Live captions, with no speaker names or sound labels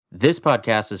This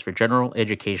podcast is for general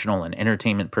educational and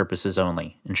entertainment purposes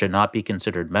only and should not be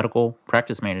considered medical,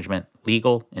 practice management,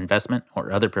 legal, investment,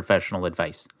 or other professional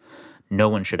advice. No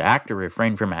one should act or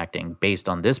refrain from acting based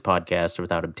on this podcast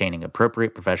without obtaining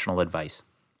appropriate professional advice.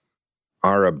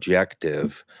 Our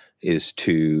objective is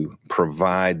to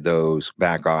provide those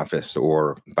back office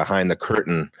or behind the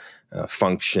curtain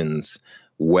functions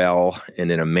well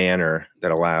and in a manner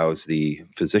that allows the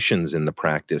physicians in the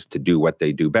practice to do what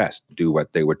they do best, do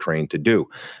what they were trained to do,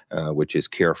 which is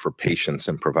care for patients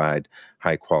and provide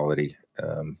high quality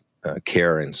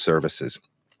care and services.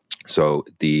 So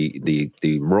the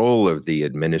role of the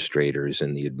administrators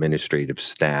and the administrative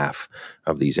staff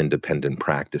of these independent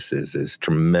practices is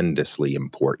tremendously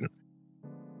important.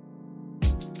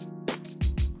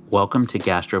 Welcome to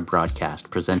Gastro Broadcast,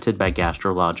 presented by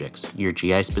GastroLogix, your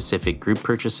GI-specific group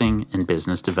purchasing and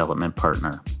business development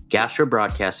partner. Gastro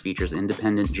Broadcast features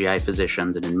independent GI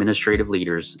physicians and administrative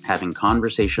leaders having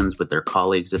conversations with their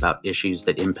colleagues about issues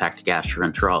that impact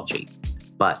gastroenterology.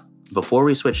 But before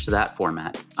we switch to that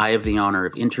format, I have the honor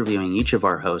of interviewing each of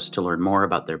our hosts to learn more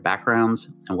about their backgrounds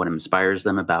and what inspires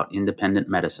them about independent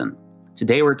medicine.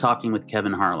 Today we're talking with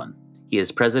Kevin Harlan. He is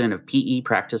president of PE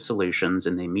Practice Solutions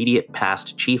and the immediate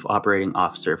past chief operating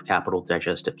officer of Capital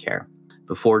Digestive Care.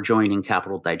 Before joining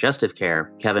Capital Digestive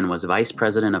Care, Kevin was vice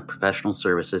president of professional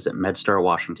services at MedStar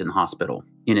Washington Hospital.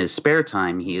 In his spare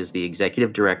time, he is the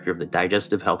executive director of the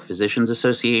Digestive Health Physicians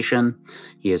Association.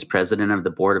 He is president of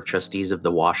the board of trustees of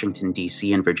the Washington,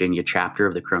 D.C. and Virginia chapter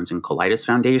of the Crohn's and Colitis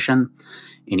Foundation,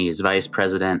 and he is vice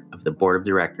president of the board of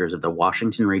directors of the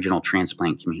Washington Regional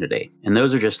Transplant Community. And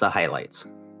those are just the highlights.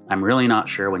 I'm really not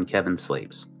sure when Kevin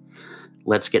sleeps.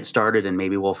 Let's get started and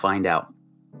maybe we'll find out.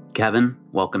 Kevin,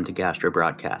 welcome to Gastro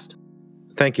Broadcast.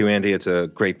 Thank you, Andy. It's a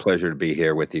great pleasure to be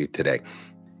here with you today.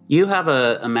 You have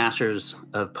a Master's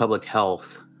of Public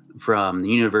Health from the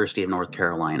University of North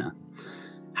Carolina.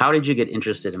 How did you get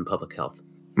interested in public health?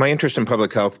 My interest in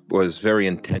public health was very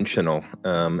intentional,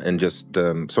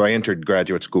 so I entered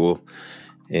graduate school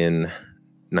in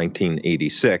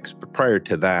 1986, but prior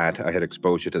to that, I had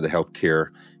exposure to the healthcare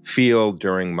field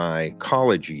during my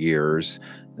college years,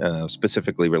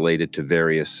 specifically related to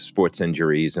various sports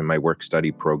injuries, and my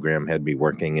work-study program had me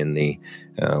working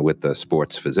with the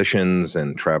sports physicians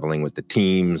and traveling with the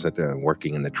teams,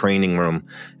 working in the training room,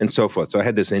 and so forth. So I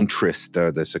had this interest,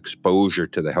 this exposure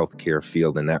to the healthcare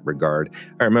field in that regard.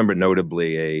 I remember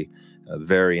notably a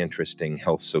very interesting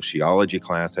health sociology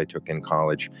class I took in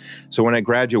college. So when I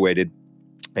graduated,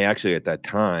 I actually, at that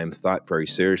time, thought very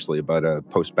seriously about a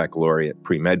post-baccalaureate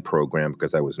pre-med program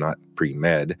because I was not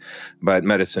pre-med, but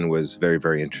medicine was very,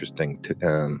 very interesting.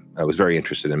 I was very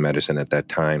interested in medicine at that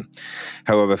time.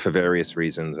 However, for various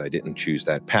reasons, I didn't choose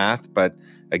that path. But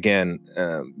again,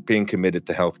 being committed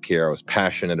to healthcare, I was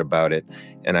passionate about it,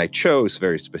 and I chose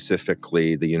very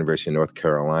specifically the University of North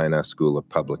Carolina School of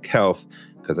Public Health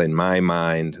because, in my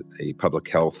mind, a public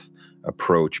health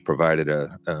approach provided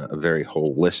a very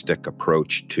holistic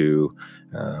approach to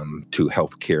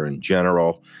healthcare in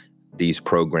general. These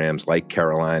programs, like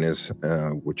Carolina's,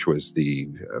 which was the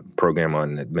program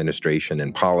on administration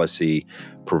and policy,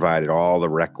 provided all the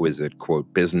requisite,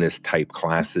 quote, business type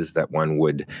classes that one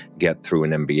would get through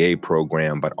an MBA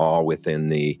program, but all within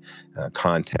the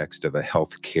context of a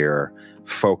healthcare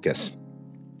focus,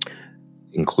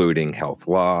 including health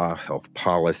law, health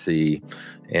policy,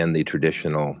 and the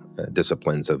traditional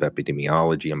disciplines of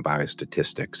epidemiology and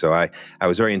biostatistics. So I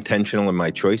was very intentional in my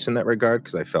choice in that regard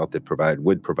because I felt it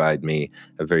would provide me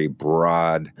a very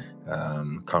broad,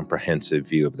 comprehensive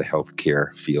view of the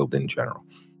healthcare field in general.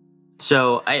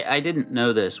 So I didn't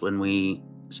know this when we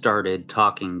started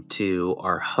talking to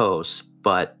our hosts,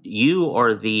 but you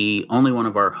are the only one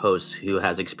of our hosts who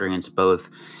has experience both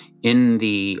in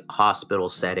the hospital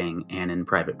setting and in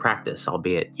private practice,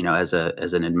 albeit, as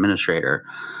an administrator.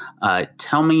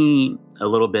 Tell me a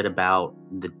little bit about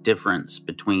the difference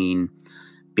between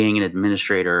being an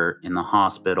administrator in the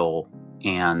hospital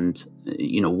and,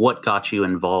 what got you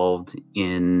involved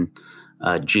in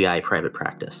GI private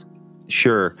practice.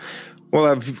 Sure. Well,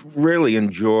 I've really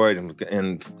enjoyed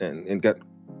and got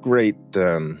great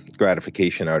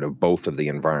gratification out of both of the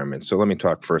environments. So let me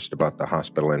talk first about the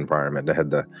hospital environment. I had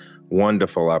the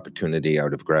wonderful opportunity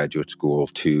out of graduate school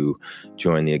to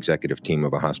join the executive team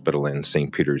of a hospital in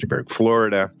St. Petersburg,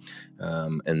 Florida,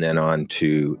 and then on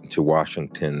to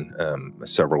Washington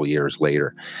several years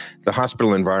later. The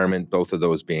hospital environment, both of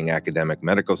those being academic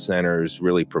medical centers,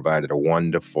 really provided a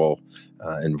wonderful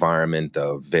environment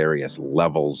of various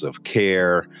levels of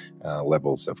care,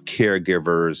 levels of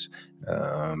caregivers,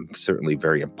 certainly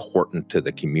very important to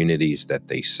the communities that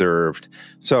they served.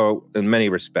 So in many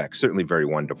respects, certainly very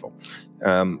wonderful.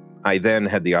 I then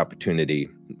had the opportunity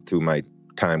through my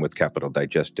time with Capital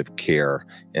Digestive Care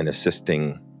and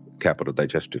assisting Capital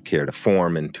Digestive Care to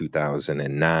form in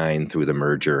 2009 through the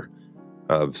merger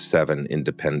of 7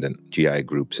 independent GI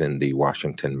groups in the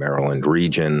Washington, Maryland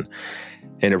region,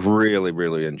 and have really,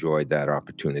 really enjoyed that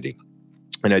opportunity.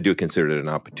 And I do consider it an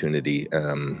opportunity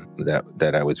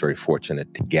that I was very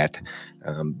fortunate to get.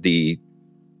 The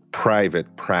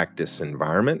private practice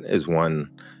environment is one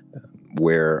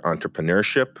where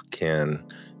entrepreneurship can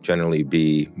generally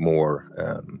be more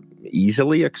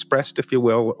easily expressed, if you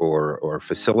will, or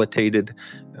facilitated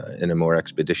in a more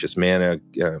expeditious manner,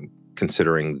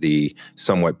 considering the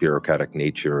somewhat bureaucratic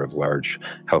nature of large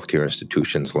healthcare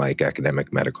institutions like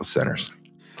academic medical centers.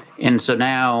 And so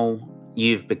now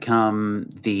you've become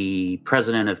the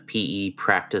president of PE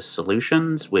Practice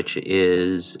Solutions, which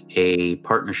is a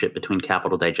partnership between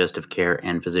Capital Digestive Care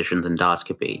and Physicians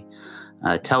Endoscopy.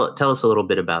 Tell us a little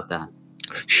bit about that.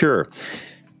 Sure.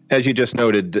 As you just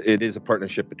noted, it is a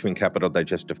partnership between Capital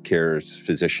Digestive Care's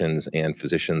physicians and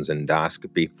Physicians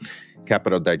Endoscopy.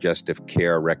 Capital Digestive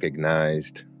Care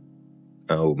recognized,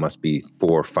 it must be 4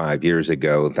 or 5 years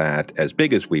ago, that as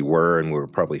big as we were, and we were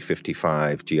probably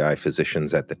 55 GI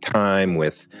physicians at the time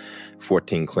with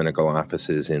 14 clinical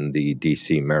offices in the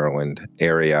DC, Maryland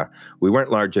area, we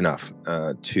weren't large enough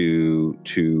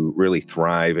to really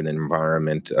thrive in an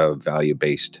environment of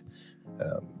value-based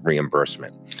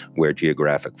reimbursement, where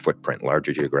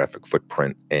larger geographic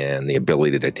footprint, and the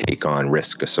ability to take on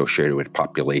risk associated with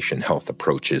population health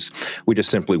approaches, we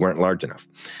just simply weren't large enough.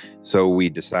 So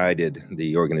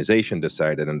the organization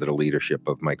decided under the leadership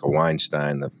of Michael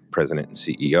Weinstein, the president and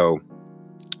CEO,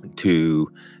 to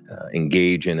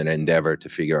engage in an endeavor to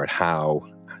figure out how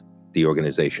the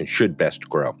organization should best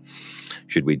grow.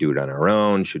 Should we do it on our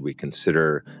own? Should we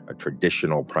consider a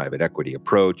traditional private equity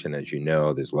approach? And as you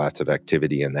know, there's lots of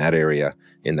activity in that area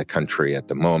in the country at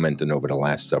the moment and over the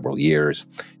last several years.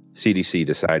 CDC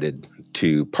decided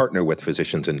to partner with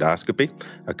Physicians Endoscopy,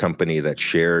 a company that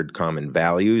shared common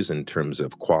values in terms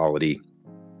of quality,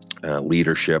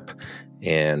 leadership,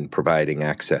 and providing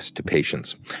access to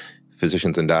patients.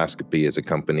 Physicians Endoscopy is a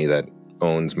company that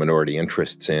owns minority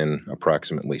interests in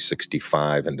approximately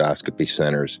 65 endoscopy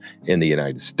centers in the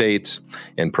United States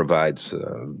and provides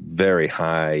very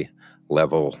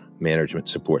high-level management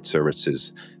support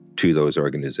services to those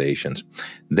organizations.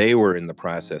 They were in the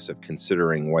process of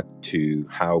considering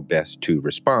how best to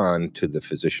respond to the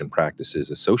physician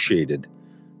practices associated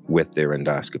with their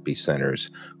endoscopy centers,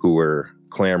 who were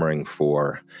clamoring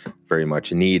for, very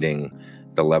much needing,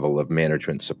 the level of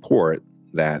management support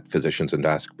that Physicians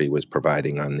Endoscopy was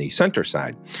providing on the center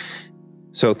side.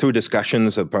 So through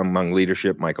discussions among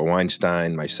leadership, Michael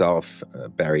Weinstein, myself,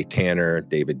 Barry Tanner,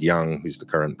 David Young, who's the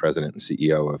current president and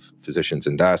CEO of Physicians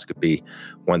Endoscopy,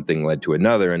 one thing led to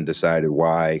another, and decided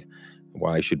why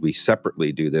should we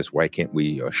separately do this? Why can't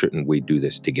we or shouldn't we do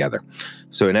this together?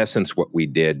 So in essence, what we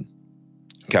did,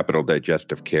 Capital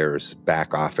Digestive Care's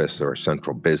back office or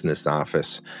central business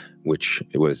office, which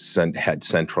had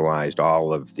centralized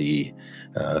all of the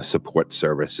support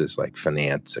services like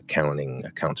finance, accounting,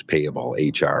 accounts payable,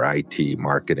 HR, IT,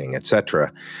 marketing,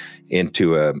 etc.,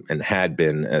 and had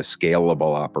been a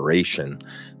scalable operation.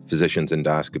 Physicians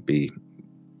Endoscopy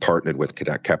partnered with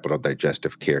Capital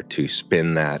Digestive Care to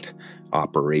spin that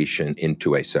operation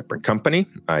into a separate company,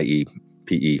 i.e.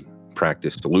 PE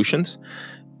Practice Solutions,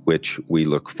 which we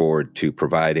look forward to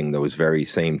providing those very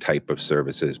same type of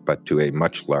services, but to a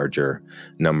much larger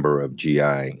number of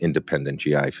independent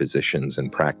GI physicians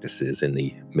and practices in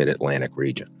the Mid-Atlantic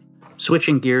region.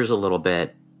 Switching gears a little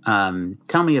bit,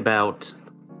 tell me about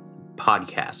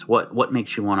podcasts. What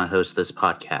makes you want to host this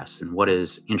podcast, and what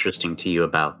is interesting to you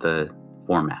about the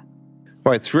format?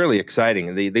 Well, it's really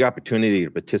exciting. The opportunity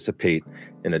to participate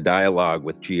in a dialogue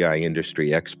with GI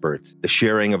industry experts, the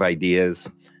sharing of ideas,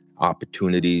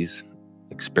 opportunities,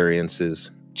 experiences,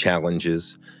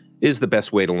 challenges is the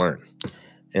best way to learn.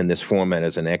 And this format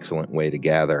is an excellent way to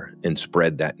gather and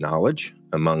spread that knowledge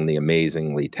among the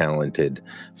amazingly talented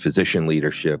physician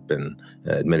leadership and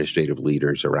administrative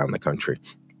leaders around the country.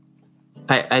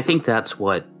 I think that's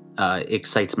what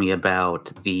excites me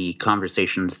about the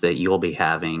conversations that you'll be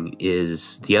having.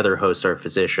 Is the other hosts are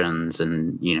physicians,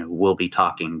 and we'll be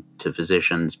talking to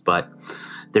physicians, but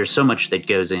there's so much that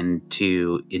goes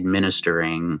into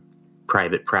administering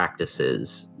private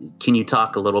practices. Can you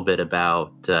talk a little bit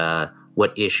about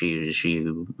what issues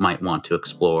you might want to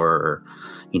explore, or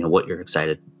what you're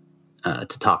excited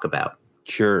to talk about?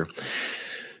 Sure.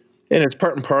 And it's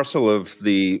part and parcel of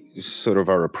the sort of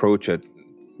our approach at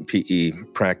PE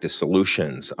Practice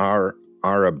Solutions. Our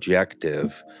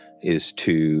objective is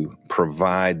to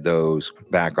provide those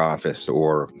back office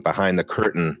or behind the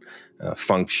curtain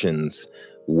functions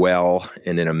well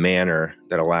and in a manner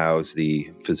that allows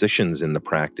the physicians in the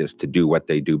practice to do what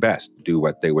they do best, do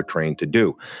what they were trained to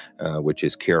do, which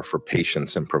is care for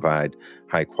patients and provide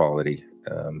high quality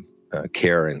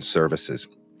care and services.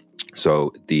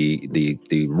 So the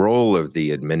role of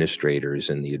the administrators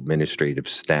and the administrative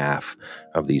staff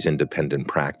of these independent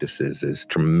practices is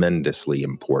tremendously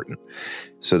important.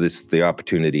 So this the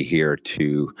opportunity here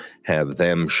to have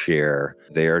them share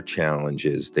their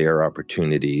challenges, their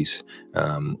opportunities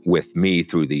with me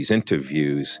through these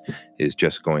interviews is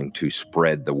just going to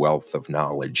spread the wealth of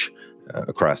knowledge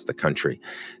across the country.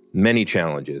 Many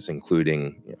challenges,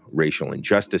 including racial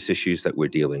injustice issues that we're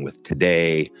dealing with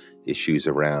today, issues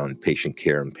around patient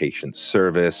care and patient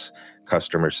service,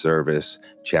 customer service,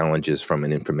 challenges from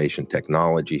an information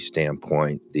technology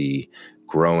standpoint, the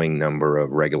growing number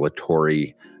of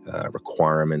regulatory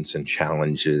requirements and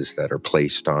challenges that are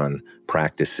placed on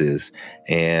practices,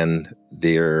 and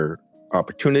their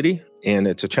opportunity, and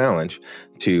it's a challenge,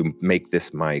 to make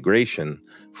this migration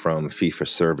from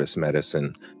fee-for-service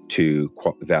medicine to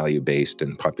value-based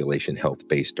and population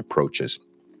health-based approaches.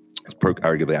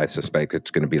 Arguably, I suspect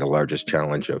it's going to be the largest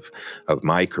challenge of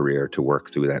my career to work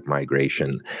through that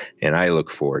migration. And I look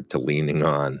forward to leaning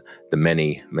on the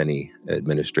many, many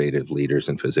administrative leaders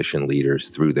and physician leaders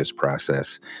through this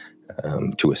process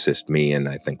to assist me, and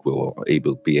I think we'll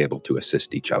be able to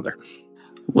assist each other.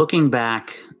 Looking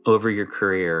back over your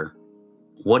career,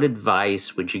 what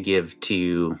advice would you give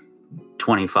to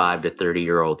 25 to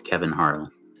 30-year-old Kevin Harlow?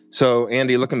 So,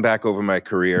 Andy, looking back over my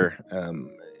career,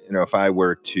 if I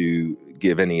were to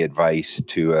give any advice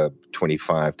to a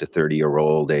 25 to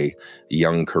 30-year-old, a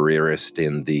young careerist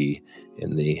in the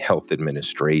health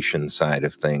administration side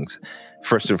of things,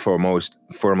 first and foremost,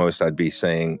 I'd be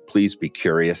saying, please be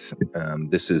curious.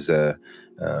 This is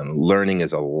learning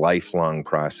is a lifelong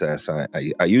process.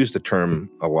 I use the term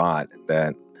a lot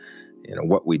that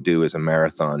what we do is a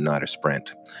marathon, not a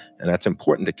sprint. And that's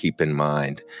important to keep in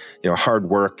mind. Hard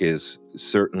work is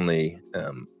certainly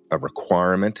a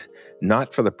requirement,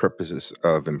 not for the purposes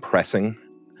of impressing,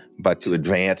 but to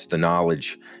advance the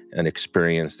knowledge and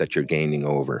experience that you're gaining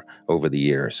over the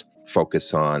years.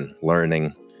 Focus on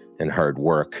learning and hard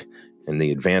work, and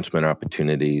the advancement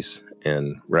opportunities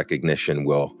and recognition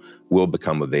will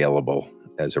become available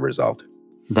as a result.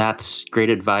 That's great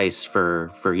advice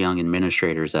for young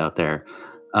administrators out there.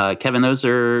 Kevin, those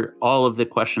are all of the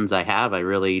questions I have. I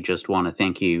really just want to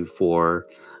thank you for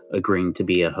agreeing to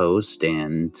be a host.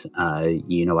 And, I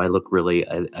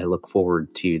look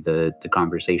forward to the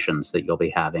conversations that you'll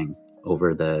be having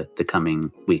over the coming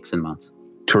weeks and months.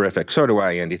 Terrific. So do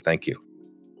I, Andy. Thank you.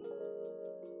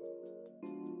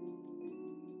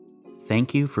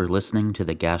 Thank you for listening to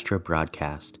the Gastro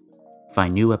Broadcast.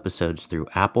 Find new episodes through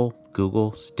Apple,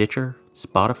 Google, Stitcher,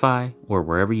 Spotify, or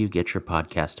wherever you get your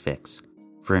podcast fix.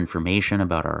 For information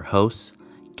about our hosts,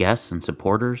 guests, and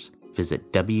supporters,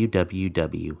 visit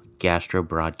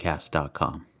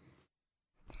www.gastrobroadcast.com.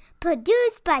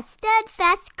 Produced by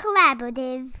Steadfast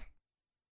Collaborative.